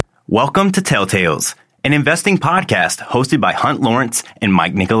Welcome to Telltales, an investing podcast hosted by Hunt Lawrence and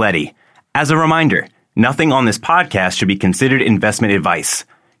Mike Nicoletti. As a reminder, nothing on this podcast should be considered investment advice.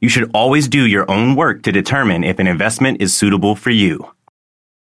 You should always do your own work to determine if an investment is suitable for you.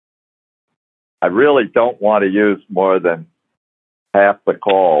 I really don't want to use more than half the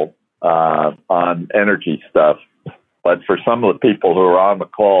call on energy stuff. But for some of the people who are on the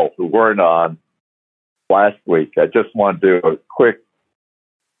call who weren't on last week, I just want to do a quick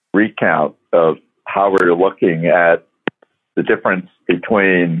recount of how we're looking at the difference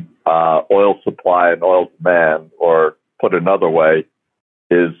between oil supply and oil demand, or put another way,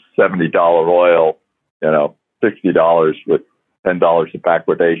 is $70 oil, $60 with $10 of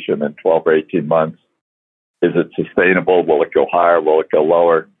backwardation in 12 or 18 months. Is it sustainable? Will it go higher? Will it go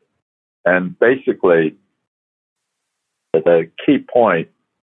lower? And basically, the key point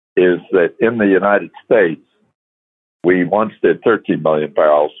is that in the United States, we once did 13 million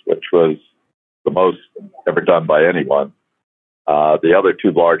barrels, which was the most ever done by anyone. The other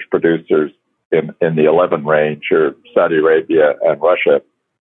two large producers in the 11 range are Saudi Arabia and Russia.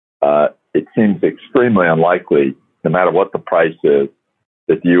 It seems extremely unlikely, no matter what the price is,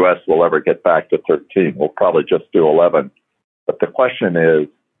 that the U.S. will ever get back to 13. We'll probably just do 11. But the question is,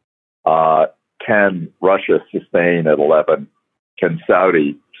 can Russia sustain at 11? Can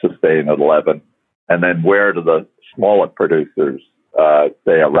Saudi sustain at 11? And then where do the smaller producers,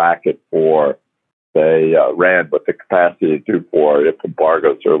 say Iraq at 4, say Iran with the capacity to do 4 if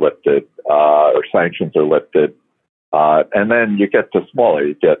embargoes are lifted or sanctions are lifted? And then you get to smaller.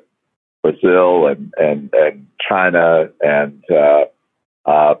 You get Brazil and China.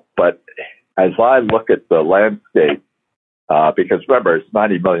 But as I look at the landscape, because remember, it's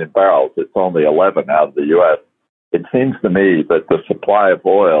 90 million barrels, it's only 11 out of the U.S., it seems to me that the supply of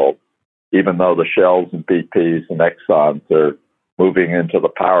oil, even though the Shells and BPs and Exxons are moving into the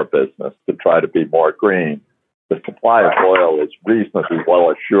power business to try to be more green, the supply of oil is reasonably well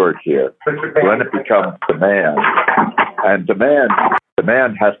assured here. When it becomes demand, and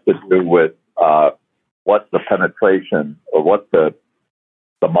demand has to do with what the penetration or what the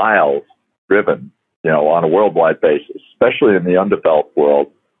miles driven, on a worldwide basis, especially in the undeveloped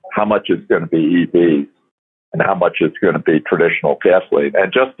world, how much is going to be EVs and how much is going to be traditional gasoline.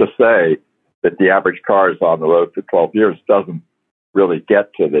 And just to say that the average car is on the road for 12 years doesn't really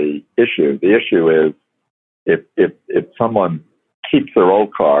get to the issue. The issue is if someone keeps their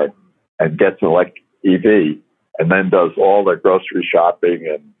old car and gets an electric EV and then does all their grocery shopping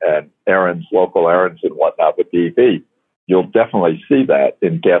and errands, local errands and whatnot with the EV, you'll definitely see that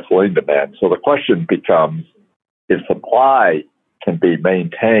in gasoline demand. So the question becomes, if supply can be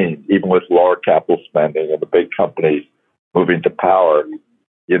maintained even with lower capital spending and the big companies moving to power,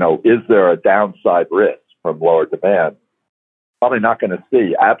 is there a downside risk from lower demand? Probably not going to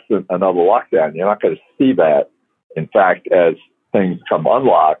see, absent another lockdown. You're not going to see that. In fact, as things come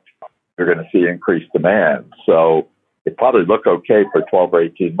unlocked, you're going to see increased demand. So it probably look okay for 12 or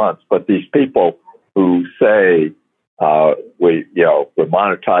 18 months. But these people who say, we're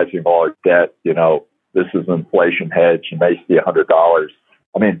monetizing all our debt, this is an inflation hedge, you may see $100.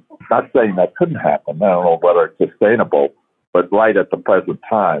 I mean, not saying that couldn't happen. I don't know whether it's sustainable, but right at the present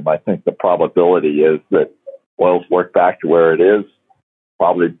time, I think the probability is that oil's worked back to where it is,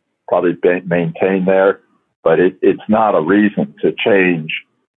 probably maintained there, but it's not a reason to change,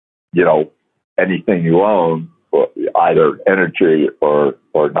 anything you own, either energy or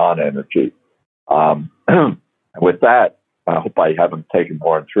non-energy. With that, I hope I haven't taken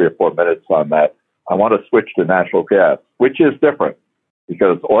more than 3 or 4 minutes on that. I want to switch to natural gas, which is different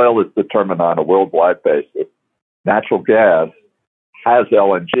because oil is determined on a worldwide basis. Natural gas has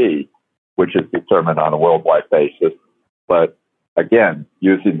LNG, which is determined on a worldwide basis. But again,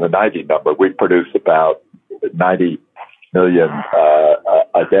 using the 90 number, we produce about 90 million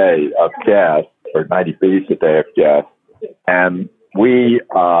a day of gas, or 90 Bs a day of gas. And we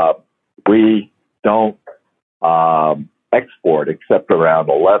don't export except around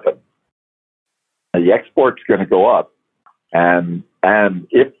 11. And the export's going to go up. And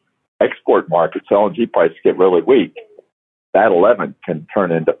if export markets, LNG prices get really weak, that 11 can turn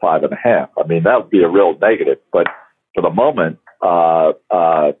into 5.5. I mean, that would be a real negative. But for the moment,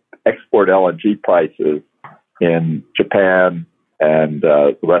 export LNG prices in Japan and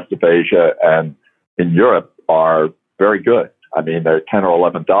the rest of Asia and in Europe are very good. I mean, they're $10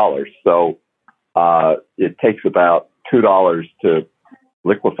 or $11. So it takes about $2 to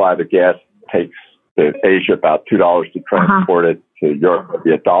liquefy the gas. It takes to Asia about $2 to transport it. To Europe,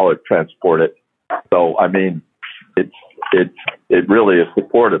 maybe $1 to transport it. So, I mean, it really is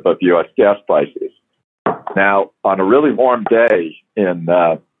supportive of U.S. gas prices. Now, on a really warm day in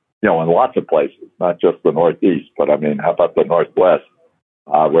in lots of places, not just the Northeast, but I mean, how about the Northwest,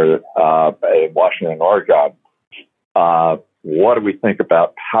 where in Washington and Oregon? What do we think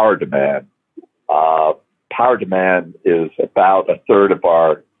about power demand? Power demand is about a third of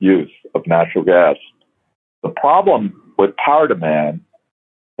our use of natural gas. The problem with power demand,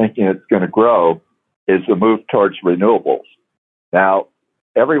 thinking it's going to grow, is the move towards renewables. Now,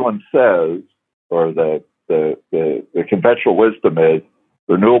 everyone says, or the conventional wisdom is,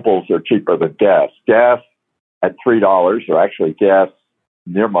 renewables are cheaper than gas. Gas at $3, or actually gas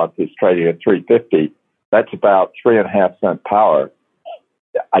near month is trading at $3.50. That's about 3.5 cent power.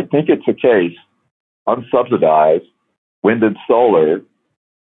 I think it's a case, unsubsidized, wind and solar,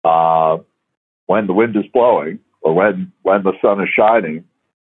 when the wind is blowing or when the sun is shining,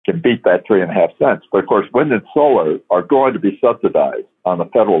 can beat that 3.5 cents. But of course, wind and solar are going to be subsidized on the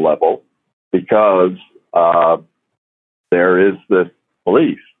federal level because there is this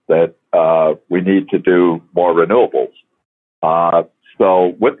belief that we need to do more renewables.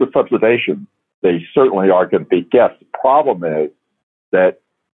 So with the subsidization, they certainly are going to beat gas. The problem is that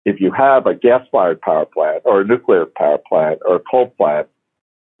if you have a gas-fired power plant or a nuclear power plant or a coal plant,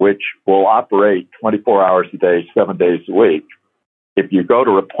 which will operate 24 hours a day, 7 days a week, if you go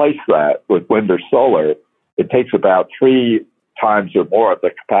to replace that with wind or solar, it takes about 3 times or more of the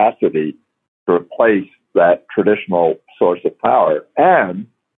capacity to replace that traditional source of power. And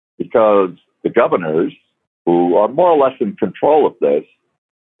because the governors, who are more or less in control of this,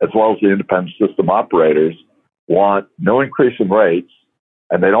 as well as the independent system operators, want no increase in rates,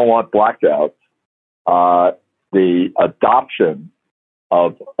 and they don't want blackouts, the adoption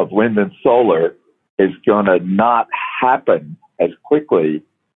of wind and solar is going to not happen as quickly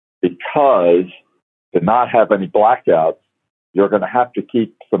because to not have any blackouts, you're going to have to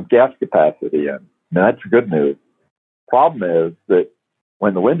keep some gas capacity in. Now, that's good news. Problem is that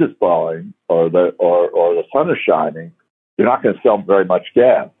when the wind is blowing or the sun is shining, you're not going to sell very much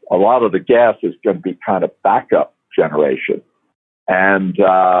gas. A lot of the gas is going to be kind of backup generation. And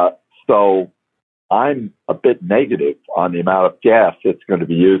so I'm a bit negative on the amount of gas that's going to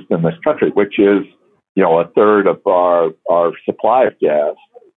be used in this country, which is, a third of our supply of gas.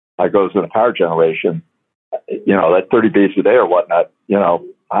 That goes into power generation. That 30 Bs a day or whatnot,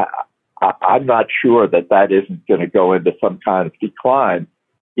 I'm not sure that isn't going to go into some kind of decline,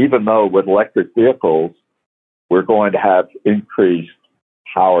 even though with electric vehicles, we're going to have increased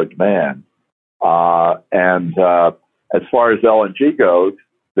power demand. And as far as LNG goes,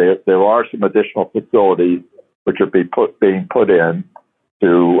 there are some additional facilities which are being put in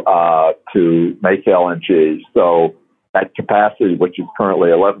to make LNG. So that capacity, which is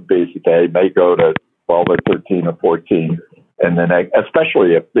currently 11 Bs a day, may go to 12 or 13 or 14. And then,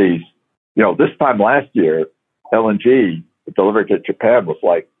 especially if these, this time last year, LNG delivered to Japan was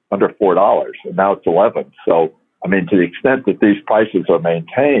like under $4, and now it's 11. So, I mean, to the extent that these prices are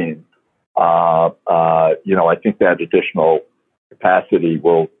maintained, I think that additional capacity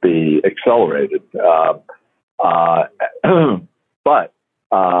will be accelerated. But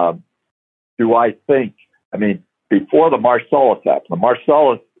do I think, before the Marcellus happened, the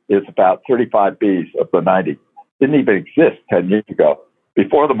Marcellus is about 35 Bs of the 90. Didn't even exist 10 years ago.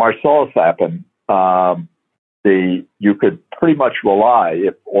 Before the Marcellus happened, you could pretty much rely,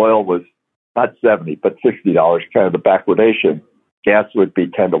 if oil was not $70, but $60, kind of the backwardation, gas would be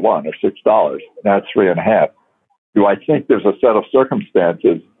 10 to 1 or $6. Now it's 3.5. Do I think there's a set of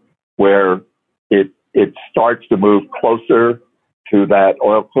circumstances where it starts to move closer to that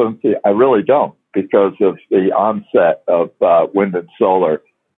oil equivalency? I really don't, because of the onset of wind and solar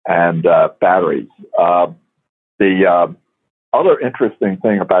and batteries. The other interesting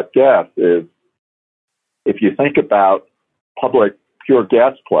thing about gas is, if you think about public pure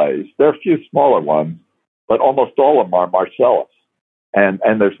gas plays, there are a few smaller ones, but almost all of them are Marcellus. And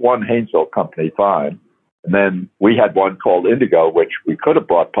there's one Haynesville company, fine. And then we had one called Indigo, which we could have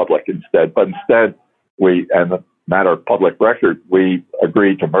brought public instead, but instead and a matter of public record, we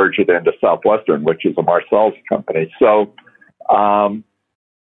agreed to merge it into Southwestern, which is a Marcellus company. So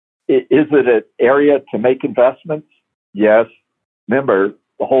is it an area to make investments? Yes. Remember,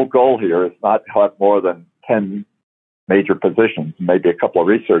 the whole goal here is not to have more than 10 major positions, maybe a couple of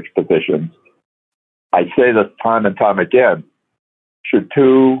research positions. I say this time and time again. Should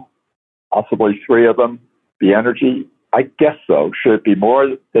 2, possibly 3 of them be energy? I guess so. Should it be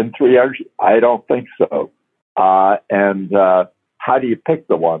more than 3 energy? I don't think so. And how do you pick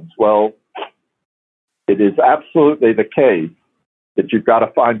the ones? Well, it is absolutely the case that you've got to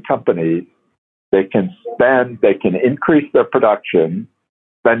find companies that can increase their production,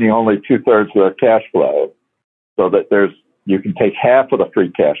 spending only 2/3 of their cash flow, so that there's you can take half of the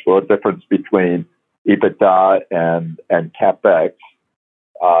free cash flow, difference between EBITDA and CapEx,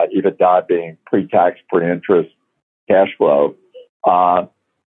 EBITDA being pre-tax, pre-interest cash flow,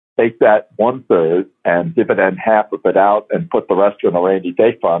 take that 1/3 and dividend half of it out and put the rest in a rainy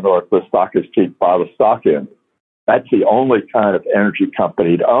day fund, or if the stock is cheap, buy the stock in. That's the only kind of energy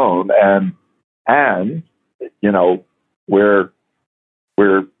company to own. And you know, we're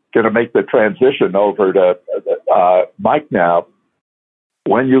going to make the transition over to Mike now.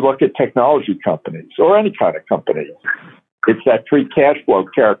 When you look at technology companies or any kind of company, it's that free cash flow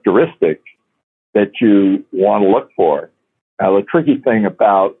characteristic that you want to look for. Now, the tricky thing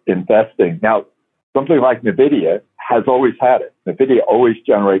about investing, now, something like NVIDIA has always had it. NVIDIA always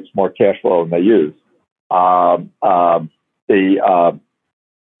generates more cash flow than they use.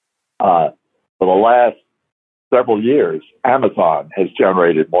 For the last several years, Amazon has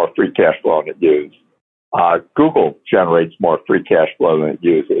generated more free cash flow than it uses. Google generates more free cash flow than it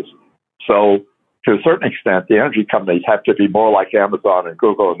uses. So, to a certain extent, the energy companies have to be more like Amazon and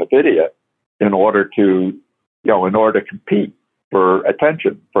Google and NVIDIA in order to compete for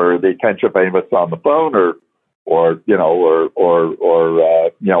attention, for the attention of anyone on the phone or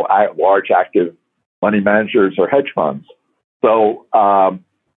large active money managers or hedge funds. So I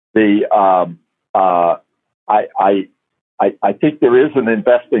think there is an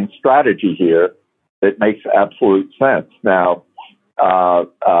investing strategy here that makes absolute sense. Now,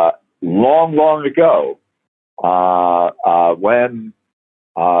 long ago, when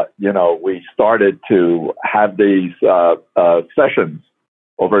we started to have these sessions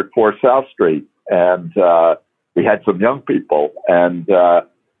over at 4 South Street, and we had some young people, and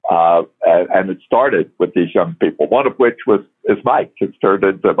it started with these young people, one of which is Mike. It's turned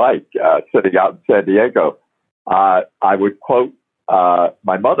into Mike, sitting out in San Diego. I would quote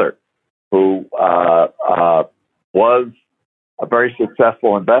my mother, who was a very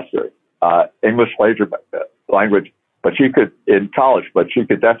successful investor, English language, but she could in college, but she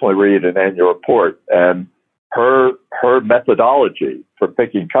could definitely read an annual report. And her methodology for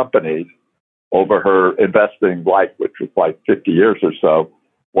picking companies over her investing life, which was like 50 years or so,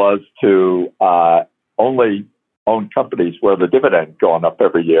 was to only own companies where the dividend going up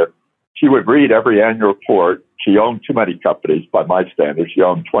every year. She would read every annual report. She owned too many companies by my standards. She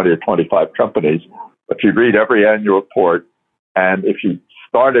owned 20 or 25 companies, but she'd read every annual report. And if she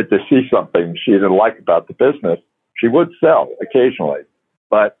started to see something she didn't like about the business, she would sell occasionally.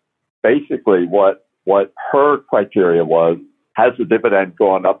 But basically what her criteria was, has the dividend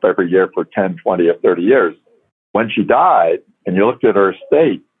gone up every year for 10, 20, or 30 years? When she died, and you looked at her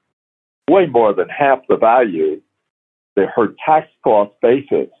estate, way more than half the value, her tax cost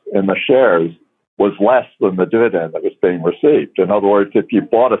basis in the shares was less than the dividend that was being received. In other words, if you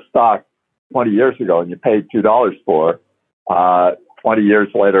bought a stock 20 years ago and you paid $2 for, 20 years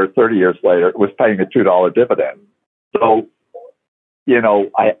later, 30 years later, it was paying a $2 dividend. So,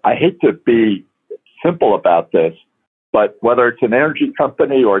 I hate to be simple about this, but whether it's an energy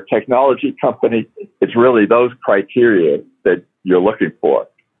company or a technology company, it's really those criteria that you're looking for.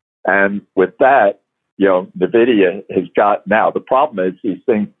 And with that, NVIDIA has got now, the problem is these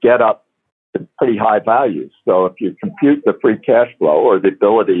things get up to pretty high values. So if you compute the free cash flow, or the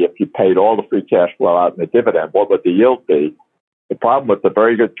ability, if you paid all the free cash flow out in the dividend, what would the yield be? The problem with the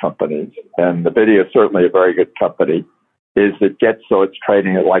very good companies, and NVIDIA is certainly a very good company, is it gets so it's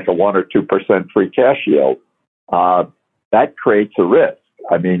trading at like a 1 or 2% free cash yield. That creates a risk.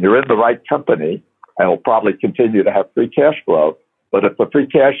 I mean, you're in the right company and will probably continue to have free cash flow. But if the free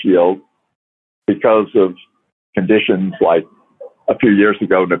cash yield, because of conditions like a few years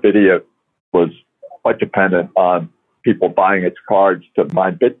ago, NVIDIA was quite dependent on people buying its cards to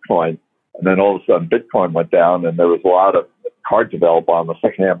mine Bitcoin. And then all of a sudden Bitcoin went down and there was a lot of cards available on the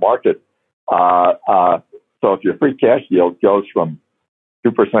secondhand market. So if your free cash yield goes from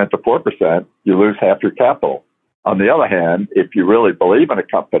 2% to 4%, you lose half your capital. On the other hand, if you really believe in a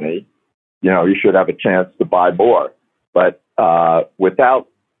company, you should have a chance to buy more. But without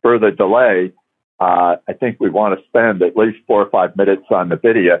further delay, I think we want to spend at least 4 or 5 minutes on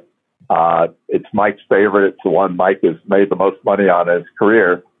NVIDIA. It's Mike's favorite. It's the one Mike has made the most money on in his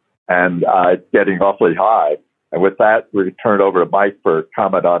career, and it's getting awfully high. And with that, we turn it over to Mike for a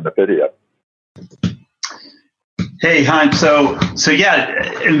comment on NVIDIA. Hey, Hunt. So yeah,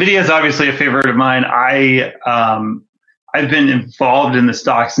 NVIDIA is obviously a favorite of mine. I've been involved in the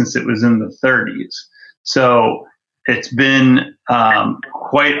stock since it was in the 30s. So it's been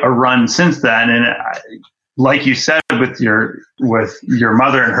quite a run since then. And like you said, with your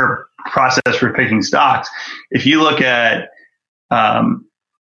mother and her process for picking stocks, if you look at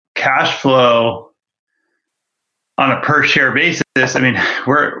cash flow on a per share basis, I mean,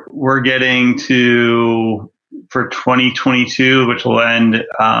 we're getting to, for 2022, which will end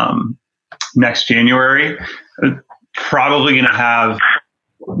next January, probably going to have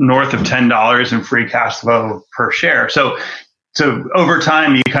north of $10 in free cash flow per share. So over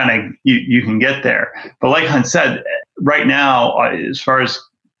time, you can get there. But like Hunt said, right now, as far as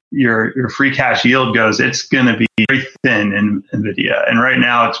your free cash yield goes, it's going to be very thin in NVIDIA. And right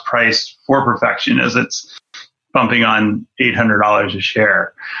now it's priced for perfection as it's bumping on $800 a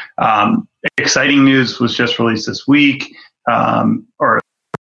share. Exciting news was just released this week, or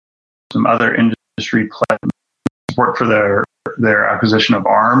some other industry support for their acquisition of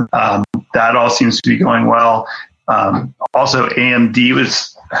ARM. That all seems to be going well. Also, AMD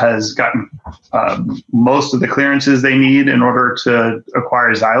has gotten most of the clearances they need in order to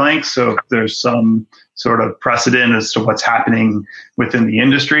acquire Xilinx. So if there's some sort of precedent as to what's happening within the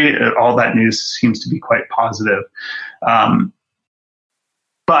industry, all that news seems to be quite positive.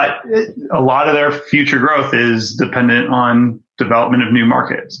 But a lot of their future growth is dependent on development of new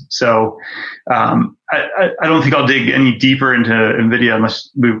markets. So I don't think I'll dig any deeper into NVIDIA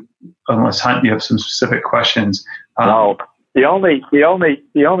unless Hunt, you have some specific questions. No, the only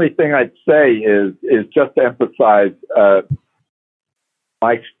thing I'd say is just to emphasize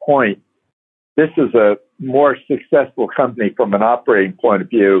Mike's point. This is a more successful company from an operating point of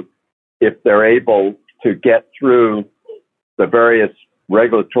view if they're able to get through the various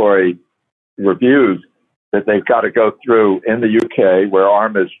regulatory reviews that they've got to go through in the UK, where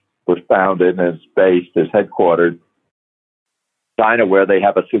ARM was founded and is based, is headquartered. China, where they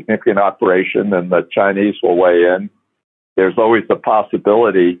have a significant operation, and the Chinese will weigh in. There's always the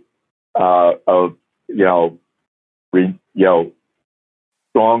possibility of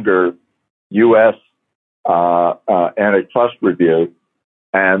stronger U.S. Antitrust review,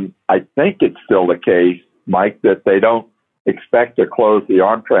 and I think it's still the case, Mike, that they don't expect to close the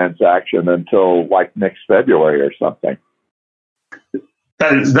ARM transaction until like next February or something.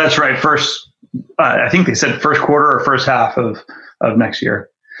 That's right. I think they said first quarter or first half of next year.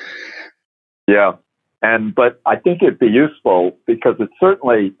 Yeah. But I think it'd be useful because it's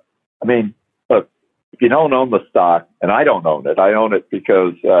certainly, I mean, look, if you don't own the stock, and I don't own it, I own it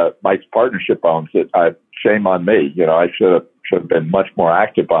because Mike's partnership owns it. Shame on me. I should have been much more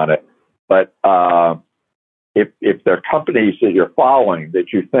active on it. But if there are companies that you're following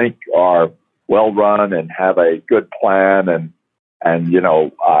that you think are well run and have a good plan and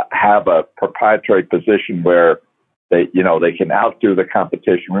have a proprietary position where they can outdo the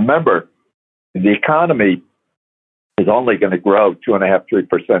competition. Remember, the economy is only going to grow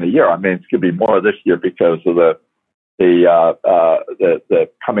 2.5-3% a year. I mean, it's going to be more this year because of the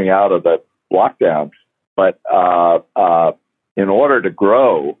coming out of the lockdowns. But in order to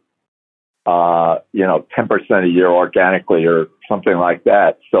grow, 10% a year organically or something like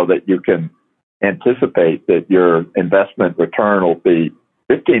that, so that you can anticipate that your investment return will be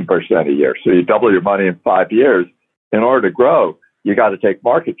 15% a year. So you double your money in 5 years. In order to grow, you got to take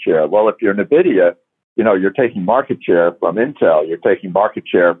market share. Well, if you're NVIDIA, you're taking market share from Intel. You're taking market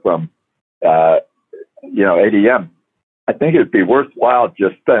share from, ADM. I think it'd be worthwhile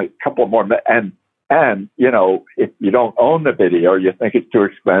just spend a couple more. And if you don't own NVIDIA or you think it's too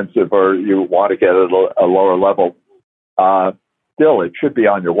expensive or you want to get a lower level, still it should be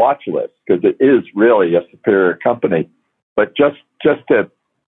on your watch list because it is really a superior company. But just to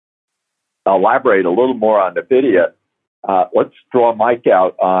elaborate a little more on NVIDIA, let's draw Mike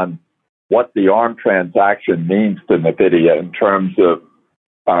out on what the ARM transaction means to NVIDIA in terms of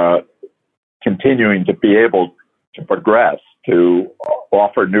continuing to be able to progress, to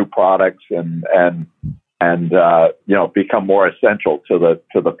offer new products and become more essential to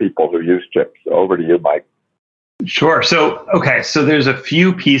the people who use chips. Over to you, Mike. Sure. So there's a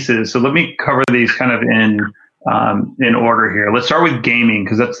few pieces. So let me cover these kind of in order here. Let's start with gaming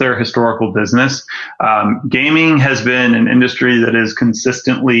because that's their historical business. Gaming has been an industry that is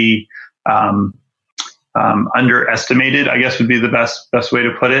consistently underestimated, I guess would be the best way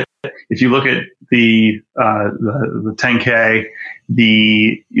to put it. If you look at the 10K,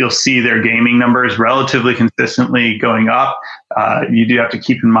 you'll see their gaming numbers relatively consistently going up. You do have to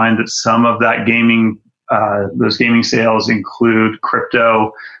keep in mind that some of that those gaming sales include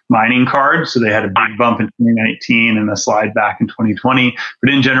crypto mining cards. So they had a big bump in 2019 and a slide back in 2020. But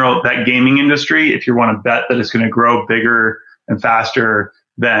in general, that gaming industry, if you want to bet that it's going to grow bigger and faster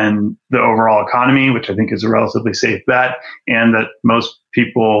than the overall economy, which I think is a relatively safe bet, and that most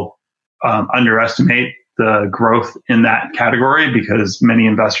people underestimate the growth in that category because many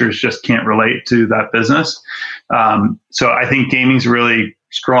investors just can't relate to that business. So I think gaming's a really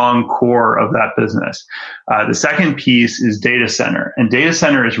strong core of that business. The second piece is data center, and data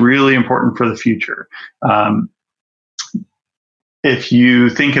center is really important for the future. If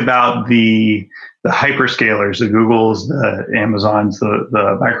you think about the hyperscalers, the Googles, the Amazons,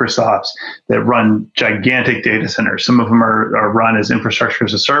 the Microsofts that run gigantic data centers, some of them are run as infrastructure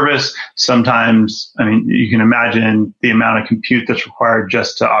as a service. Sometimes, I mean, you can imagine the amount of compute that's required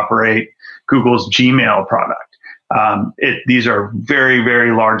just to operate Google's Gmail product. These are very,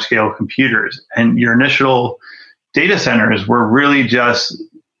 very large scale computers, and your initial data centers were really just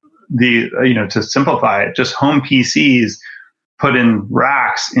to simplify it, just home PCs put in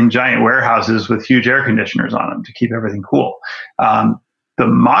racks in giant warehouses with huge air conditioners on them to keep everything cool. The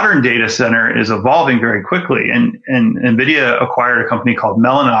modern data center is evolving very quickly, and NVIDIA acquired a company called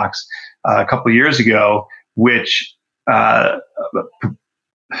Mellanox a couple of years ago, which,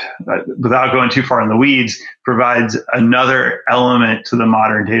 without going too far in the weeds, provides another element to the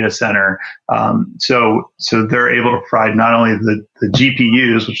modern data center. So they're able to provide not only the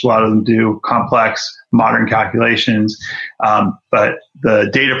GPUs, which a lot of them do complex modern calculations, but the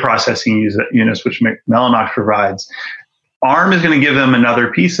data processing units, which Mellanox provides. ARM is going to give them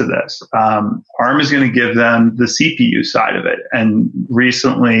another piece of this. ARM is going to give them the CPU side of it. And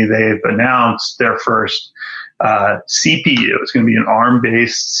recently they've announced their first CPU. It's going to be an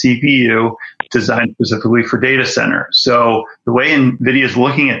ARM-based CPU designed specifically for data center. So the way NVIDIA is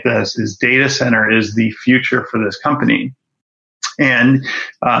looking at this is data center is the future for this company. And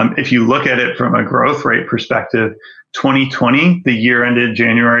if you look at it from a growth rate perspective, 2020, the year ended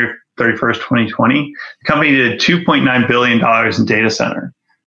January 31st, 2020, the company did $2.9 billion in data center.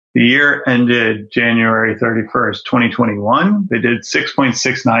 The year ended January 31st, 2021, they did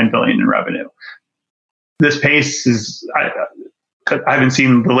 $6.69 billion in revenue. This pace is, I haven't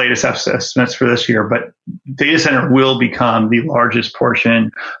seen the latest estimates for this year, but data center will become the largest portion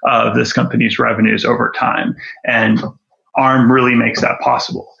of this company's revenues over time. And ARM really makes that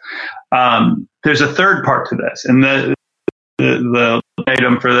possible. There's a third part to this, and the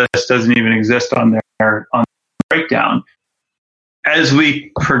item for this doesn't even exist on the breakdown. As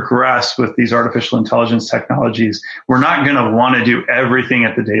we progress with these artificial intelligence technologies, we're not going to want to do everything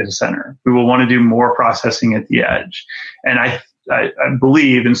at the data center. We will want to do more processing at the edge. And I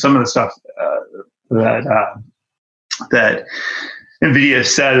believe in some of the stuff that NVIDIA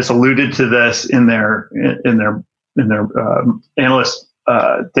said has alluded to this in their analyst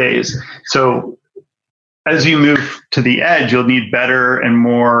days. So as you move to the edge, you'll need better and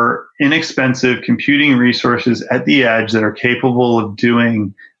more inexpensive computing resources at the edge that are capable of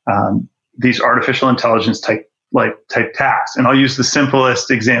doing these artificial intelligence type tasks. And I'll use the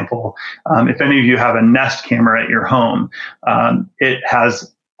simplest example. If any of you have a Nest camera at your home, it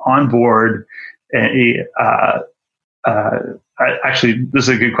has on board actually, this is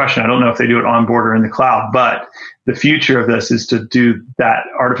a good question. I don't know if they do it on board or in the cloud, but the future of this is to do that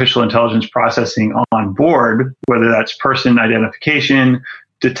artificial intelligence processing on board, whether that's person identification,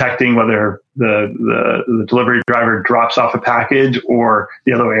 detecting whether the delivery driver drops off a package or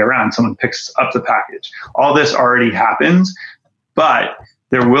the other way around, someone picks up the package. All this already happens, but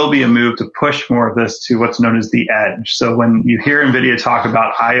there will be a move to push more of this to what's known as the edge. So when you hear NVIDIA talk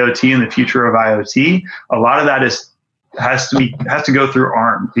about IoT and the future of IoT, a lot of that has to go through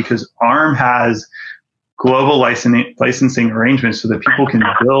ARM, because ARM has global licensing arrangements so that people can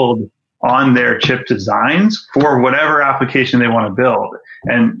build on their chip designs for whatever application they want to build.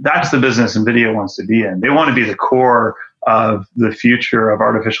 And that's the business NVIDIA wants to be in. They want to be the core of the future of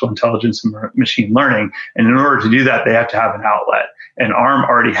artificial intelligence and machine learning. And in order to do that, they have to have an outlet. And ARM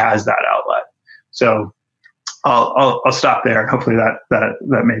already has that outlet. So I'll stop there. Hopefully that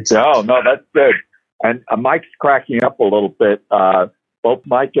made sense. No, that's good. And Mike's cracking up a little bit. Both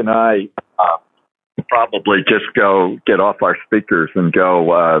Mike and I probably just go get off our speakers and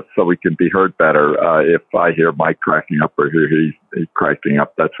go so we can be heard better. If I hear Mike cracking up or hear he's cracking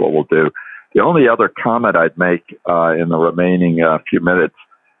up, that's what we'll do. The only other comment I'd make in the remaining few minutes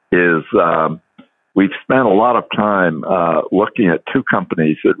is we've spent a lot of time looking at two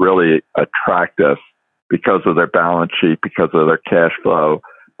companies that really attract us because of their balance sheet, because of their cash flow.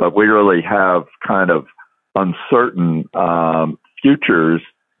 But we really have kind of uncertain futures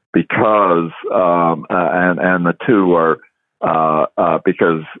because, and the two are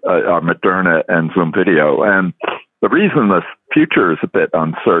because are Moderna and Zoom Video. And the reason the future is a bit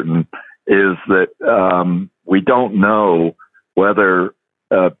uncertain is that we don't know whether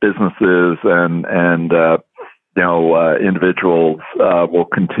businesses and individuals will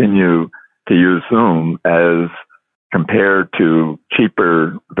continue to use Zoom as compared to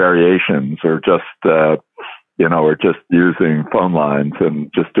cheaper variations or just are just using phone lines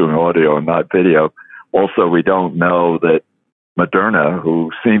and just doing audio and not video. Also, we don't know that Moderna,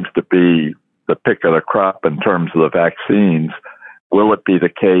 who seems to be the pick of the crop in terms of the vaccines, will it be the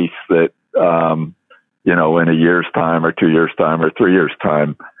case that, in a year's time or 2 years' time or 3 years'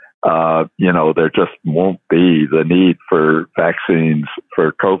 time, there just won't be the need for vaccines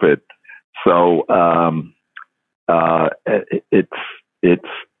for COVID. So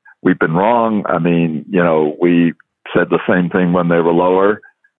we've been wrong. I mean, we said the same thing when they were lower,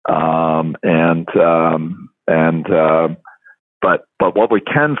 but what we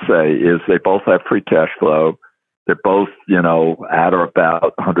can say is they both have free cash flow. They're both, at or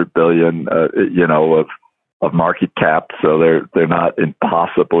about 100 billion, of market cap. So they're not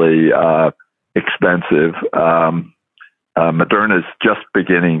impossibly expensive. Moderna's just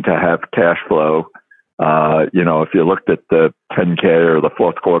beginning to have cash flow. If you looked at the 10K or the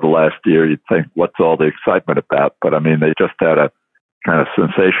fourth quarter last year, you'd think, what's all the excitement about? But I mean, they just had a kind of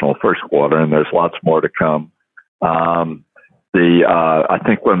sensational first quarter, and there's lots more to come. I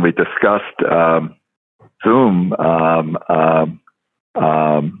think when we discussed Zoom,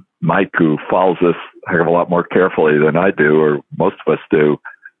 Mike, who follows this a heck of a lot more carefully than I do, or most of us do,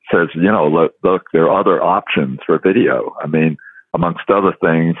 says, look, there are other options for video. I mean, amongst other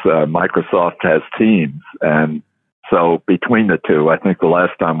things, Microsoft has Teams. And so between the two, I think the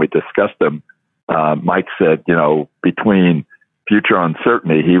last time we discussed them, Mike said, between future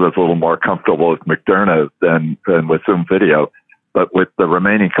uncertainty, he was a little more comfortable with Moderna than with Zoom Video. But with the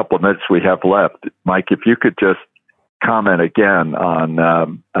remaining couple of minutes we have left, Mike, if you could just comment again on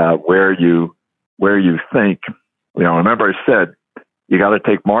where you think, remember I said you got to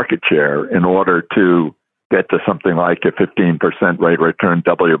take market share in order to get to something like a 15% rate of return,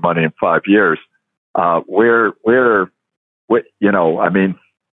 double your money in 5 years.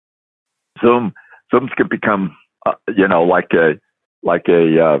 Zoom's could become, like a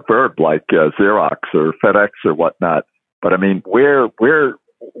verb, like Xerox or FedEx or whatnot. But I mean,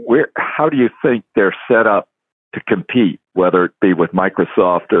 how do you think they're set up to compete, whether it be with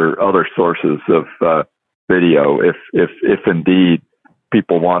Microsoft or other sources of video, if indeed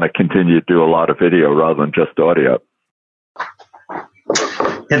people want to continue to do a lot of video rather than just audio?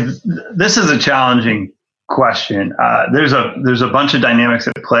 This is a challenging question. There's a bunch of dynamics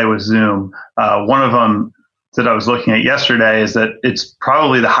at play with Zoom. One of them that I was looking at yesterday is that it's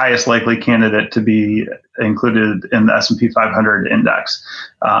probably the highest likely candidate to be included in the S&P 500 index,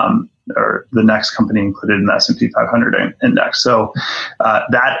 or the next company included in the S&P 500 index. So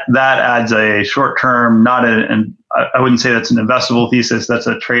that adds a short-term, I wouldn't say that's an investable thesis, that's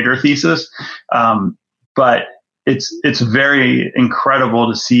a trader thesis. But it's very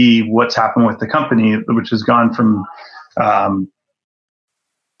incredible to see what's happened with the company, which has gone from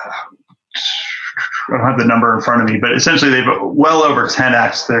I don't have the number in front of me, but essentially they've well over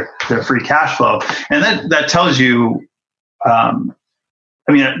 10x their free cash flow. And that tells you,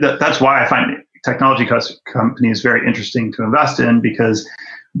 that's why I find technology companies very interesting to invest in, because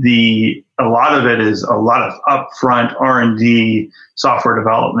a lot of it is a lot of upfront R&D software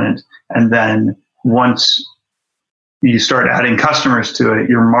development. And then once you start adding customers to it,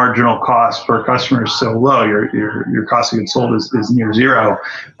 your marginal cost per customer is so low, your cost of goods sold is near zero.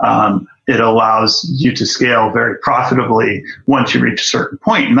 It allows you to scale very profitably once you reach a certain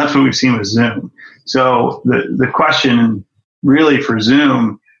point. And that's what we've seen with Zoom. So the question really for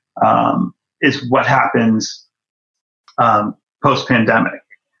Zoom is what happens post-pandemic.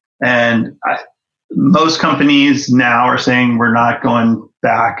 And most companies now are saying we're not going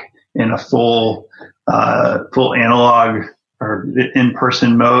back in a full analog or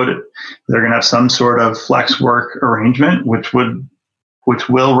in-person mode. They're going to have some sort of flex work arrangement, which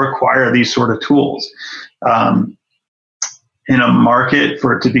will require these sort of tools. In a market,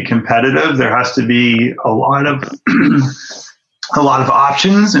 for it to be competitive, there has to be a lot of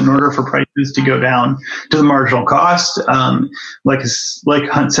options in order for prices to go down to the marginal cost. Like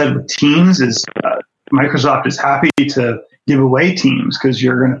Hunt said with Teams, Microsoft is happy to give away Teams because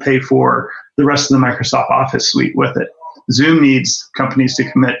you're going to pay for the rest of the Microsoft Office suite with it. Zoom needs companies to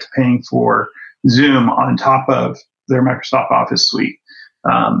commit to paying for Zoom on top of their Microsoft Office suite.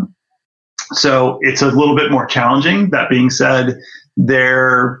 So it's a little bit more challenging. That being said,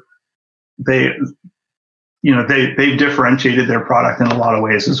 they've differentiated their product in a lot of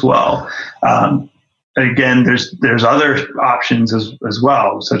ways as well. Again, there's other options as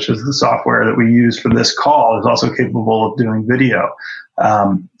well, such as the software that we use for this call is also capable of doing video.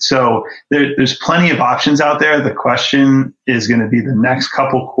 So there's plenty of options out there. The question is going to be the next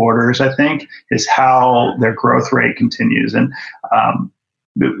couple quarters, I think, is how their growth rate continues. And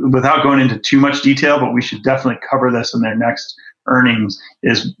without going into too much detail, but we should definitely cover this in their next earnings,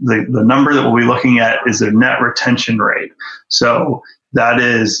 is the number that we'll be looking at is their net retention rate. So that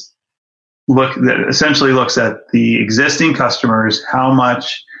essentially looks at the existing customers, how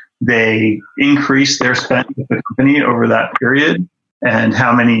much they increase their spend with the company over that period, and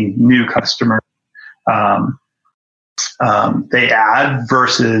how many new customers they add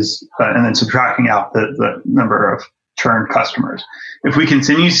versus, and then subtracting out the number of churned customers. If we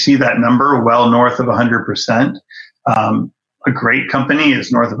continue to see that number well north of 100%, a great company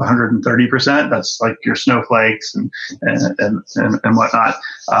is north of 130%. That's like your snowflakes and whatnot.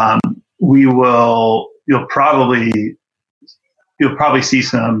 You'll probably see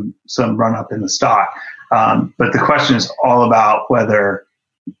some run up in the stock. But the question is all about whether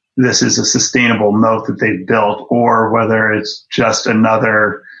this is a sustainable moat that they've built, or whether it's just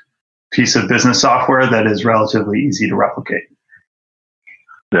another piece of business software that is relatively easy to replicate.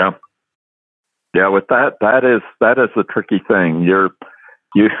 Yeah. Yeah, with that is the tricky thing. You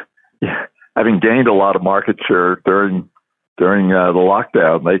having gained a lot of market share during the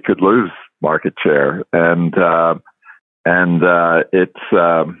lockdown, they could lose market share, and it's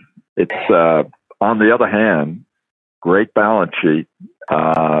on the other hand, great balance sheet,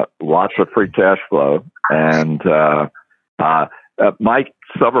 lots of free cash flow, and Mike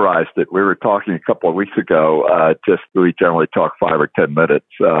summarized it. We were talking a couple of weeks ago. We generally talk 5 or 10 minutes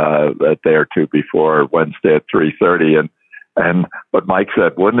a day or two before Wednesday at 3:30, and what Mike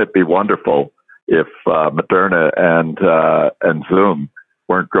said, wouldn't it be wonderful if Moderna and Zoom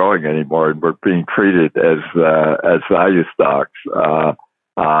weren't growing anymore and were being treated as value stocks?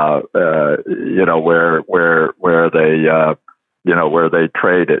 Where they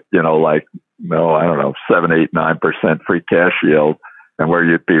trade at, like, I don't know, 7, 8, 9% free cash yield, and where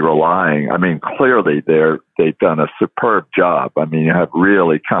you'd be relying. I mean, clearly they've done a superb job. I mean, you have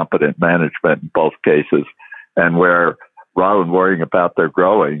really competent management in both cases, and where rather than worrying about their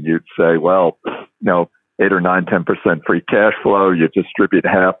growing, you'd say, well, 8 or 9, 10% free cash flow. You distribute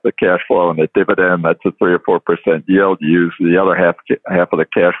half the cash flow in a dividend. That's a 3 or 4% yield. You use the other half of the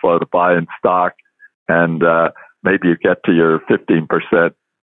cash flow to buy in stock, and maybe you get to your 15%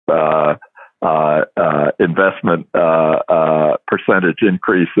 investment percentage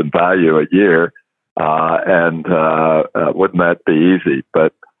increase in value a year, and wouldn't that be easy?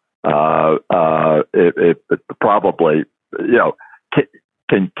 But it probably,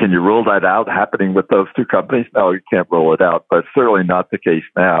 can you rule that out happening with those two companies? No, you can't rule it out, but it's certainly not the case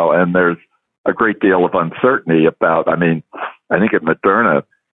now. And there's a great deal of uncertainty about, I think at Moderna,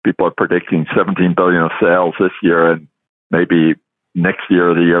 people are predicting $17 billion of sales this year, and maybe next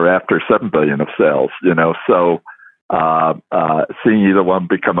year or the year after, $7 billion of sales, So seeing either one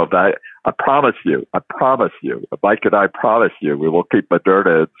become a value, I promise you, Mike and I promise you, we will keep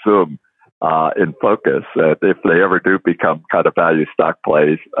Moderna and Zoom in focus. If they ever do become kind of value stock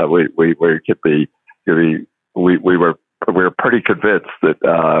plays, we were pretty convinced that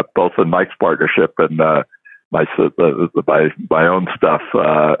both in Mike's partnership and my own stuff,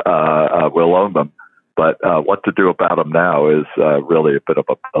 we'll own them. But what to do about them now is really a bit of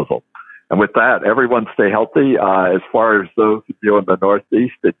a puzzle. And with that, everyone stay healthy. As far as those of you in the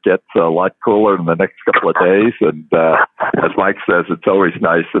Northeast, it gets a lot cooler in the next couple of days. And as Mike says, it's always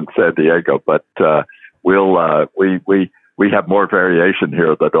nice in San Diego. But we have more variation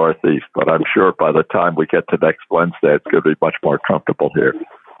here in the Northeast. But I'm sure by the time we get to next Wednesday, it's going to be much more comfortable here.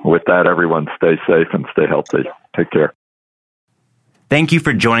 With that, everyone stay safe and stay healthy. Take care. Thank you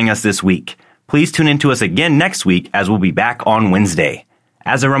for joining us this week. Please tune in to us again next week, as we'll be back on Wednesday.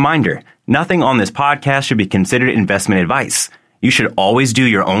 As a reminder, nothing on this podcast should be considered investment advice. You should always do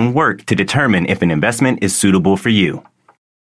your own work to determine if an investment is suitable for you.